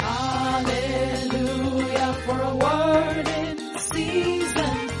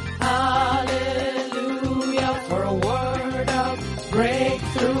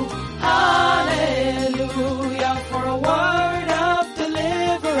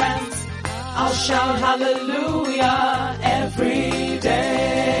I'll shout hallelujah every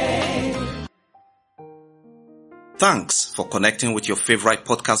day. Thanks for connecting with your favorite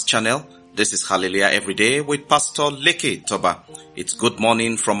podcast channel. This is Hallelujah Everyday with Pastor Leke Toba. It's good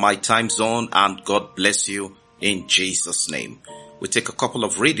morning from my time zone and God bless you in Jesus' name. We take a couple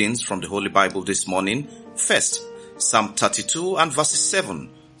of readings from the Holy Bible this morning. First, Psalm 32 and verse 7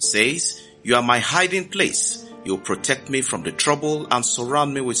 says, "You are my hiding place. You protect me from the trouble and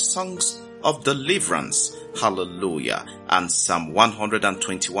surround me with songs of deliverance." Hallelujah. And Psalm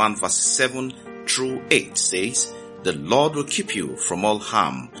 121 verse 7 through 8 says, "The Lord will keep you from all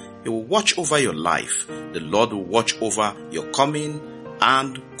harm. He will watch over your life. The Lord will watch over your coming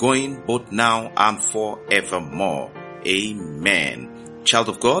and going both now and forevermore." Amen. Child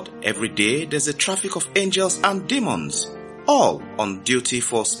of God, every day there's a traffic of angels and demons, all on duty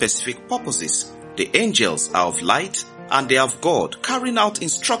for specific purposes. The angels are of light and they are of God, carrying out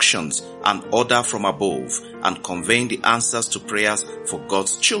instructions and order from above and conveying the answers to prayers for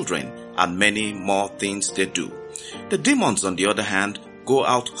God's children and many more things they do. The demons, on the other hand, go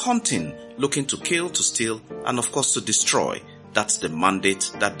out hunting, looking to kill, to steal, and of course to destroy. That's the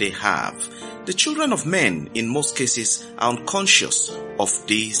mandate that they have. The children of men, in most cases, are unconscious of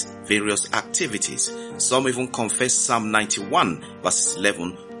these various activities. Some even confess Psalm 91 verse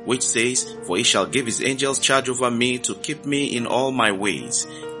 11, which says, "For he shall give his angels charge over me to keep me in all my ways."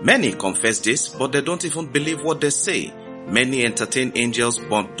 Many confess this, but they don't even believe what they say. Many entertain angels,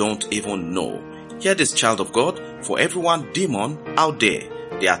 but don't even know. Hear this, child of God. For every one demon out there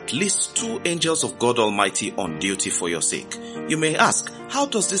are at least 2 angels of God Almighty on duty for your sake. You may ask, how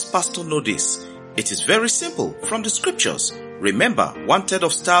does this pastor know this? It is very simple, from the scriptures. Remember, 1/3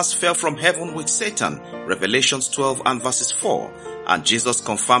 of stars fell from heaven with Satan, Revelations 12 and verses 4. And Jesus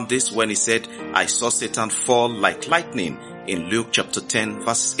confirmed this when he said, "I saw Satan fall like lightning," in Luke chapter 10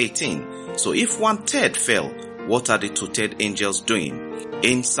 verses 18. So if 1/3 fell, what are the 2/3 angels doing?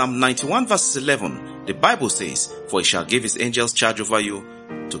 In Psalm 91 verses 11, the Bible says, "For he shall give his angels charge over you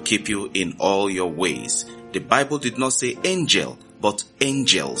to keep you in all your ways." The Bible did not say angel, but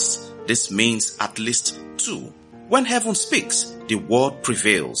angels. This means at least 2. When heaven speaks, the word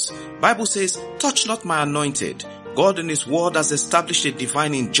prevails. Bible says, "Touch not my anointed." God in his word has established a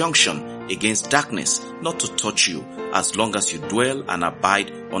divine injunction against darkness not to touch you as long as you dwell and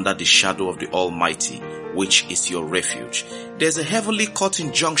abide under the shadow of the Almighty, which is your refuge. There's a heavenly court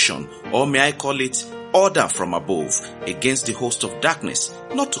injunction, or may I call it order from above, against the host of darkness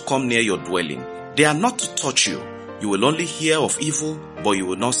not to come near your dwelling. They are not to touch you. You will only hear of evil, but you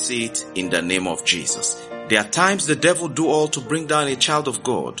will not see it in the name of Jesus. There are times the devil do all to bring down a child of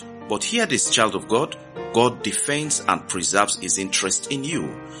God, but hear this, child of God. God defends and preserves his interest in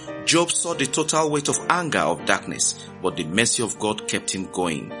you. Job saw the total weight of anger of darkness, but the mercy of God kept him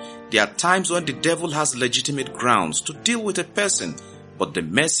going. There are times when the devil has legitimate grounds to deal with a person, but the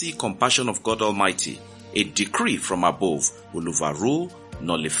mercy, compassion of God Almighty, a decree from above, will overrule,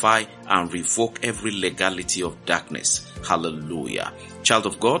 nullify, and revoke every legality of darkness. Hallelujah. Child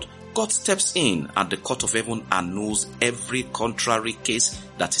of God, God steps in and the court of heaven annuls every contrary case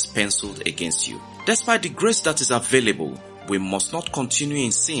that is penciled against you. Despite the grace that is available, we must not continue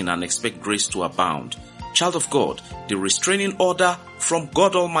in sin and expect grace to abound. Child of God, the restraining order from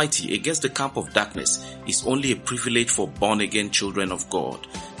God Almighty against the camp of darkness is only a privilege for born-again children of God.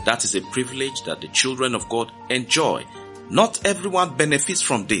 That is a privilege that the children of God enjoy. Not everyone benefits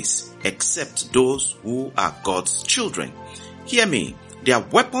from this, except those who are God's children. Hear me, they are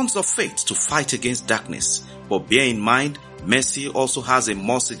weapons of faith to fight against darkness, but bear in mind, mercy also has a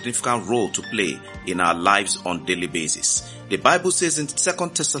more significant role to play in our lives on a daily basis. The Bible says in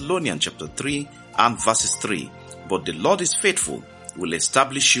 2 Thessalonians chapter 3 and verses 3, "But the Lord is faithful, will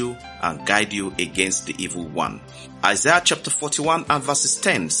establish you and guide you against the evil one." Isaiah chapter 41 and verses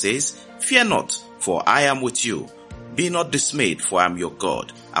 10 says, "Fear not, for I am with you. Be not dismayed, for I am your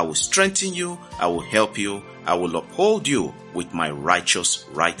God. I will strengthen you, I will help you, I will uphold you with my righteous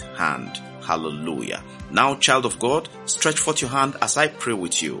right hand." Hallelujah. Now, child of God, stretch forth your hand as I pray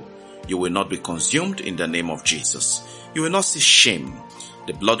with you. You will not be consumed in the name of Jesus. You will not see shame.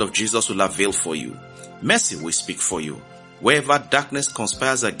 The blood of Jesus will avail for you. Mercy will speak for you. Wherever darkness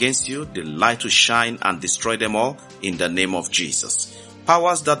conspires against you, the light will shine and destroy them all in the name of Jesus.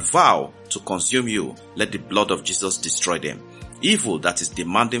 Powers that vow to consume you, let the blood of Jesus destroy them. Evil that is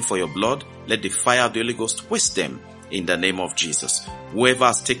demanding for your blood, let the fire of the Holy Ghost waste them in the name of Jesus. Whoever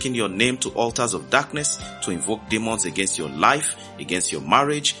has taken your name to altars of darkness to invoke demons against your life, against your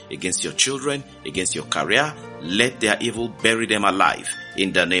marriage, against your children, against your career, let their evil bury them alive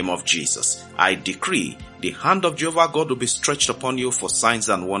in the name of Jesus. I decree, The hand of Jehovah God will be stretched upon you for signs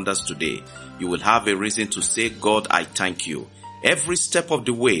and wonders today. You will have a reason to say, God, I thank you. Every step of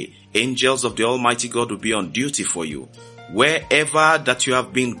the way, angels of the Almighty God will be on duty for you. Wherever that you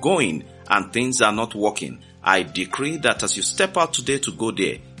have been going and things are not working, I decree that as you step out today to go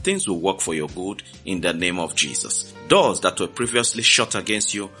there, things will work for your good in the name of Jesus. Doors that were previously shut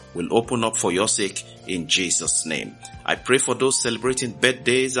against you will open up for your sake in Jesus' name. I pray for those celebrating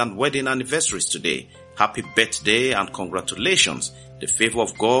birthdays and wedding anniversaries today. Happy birthday and congratulations. The favor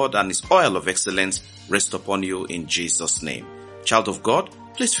of God and His oil of excellence rest upon you in Jesus' name. Child of God,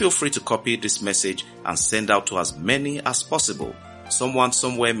 please feel free to copy this message and send out to as many as possible. Someone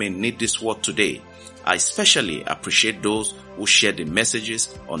somewhere may need this word today. I especially appreciate those who share the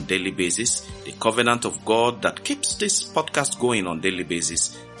messages on daily basis. The covenant of God that keeps this podcast going on daily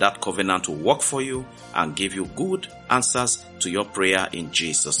basis, that covenant will work for you and give you good answers to your prayer in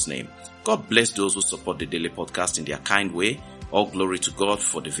Jesus' name. God bless those who support the daily podcast in their kind way. All glory to God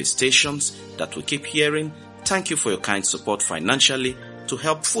for the visitations that we keep hearing. Thank you for your kind support financially to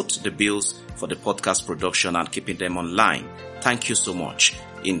help foot the bills for the podcast production and keeping them online. Thank you so much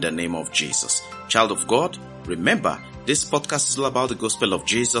in the name of Jesus. Child of God, remember, this podcast is all about the gospel of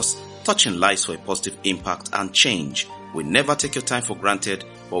Jesus, touching lives for a positive impact and change. We never take your time for granted,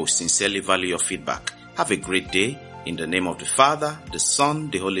 but we sincerely value your feedback. Have a great day in the name of the Father, the Son,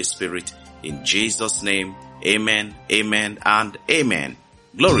 the Holy Spirit. In Jesus' name, amen, amen, and amen.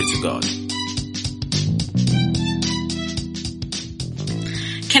 Glory to God.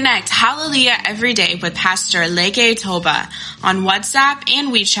 Connect Hallelujah every day with Pastor Leke Toba on WhatsApp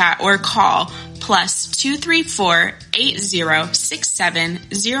and WeChat or call +234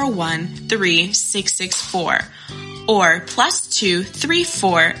 8067013664 or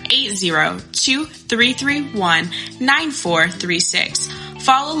 +234 8023319436.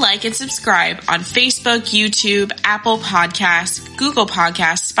 Follow, like, and subscribe on Facebook, YouTube, Apple Podcasts, Google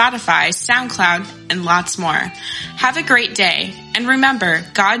Podcasts, Spotify, SoundCloud, and lots more. Have a great day, and remember,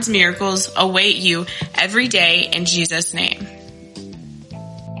 God's miracles await you every day in Jesus' name.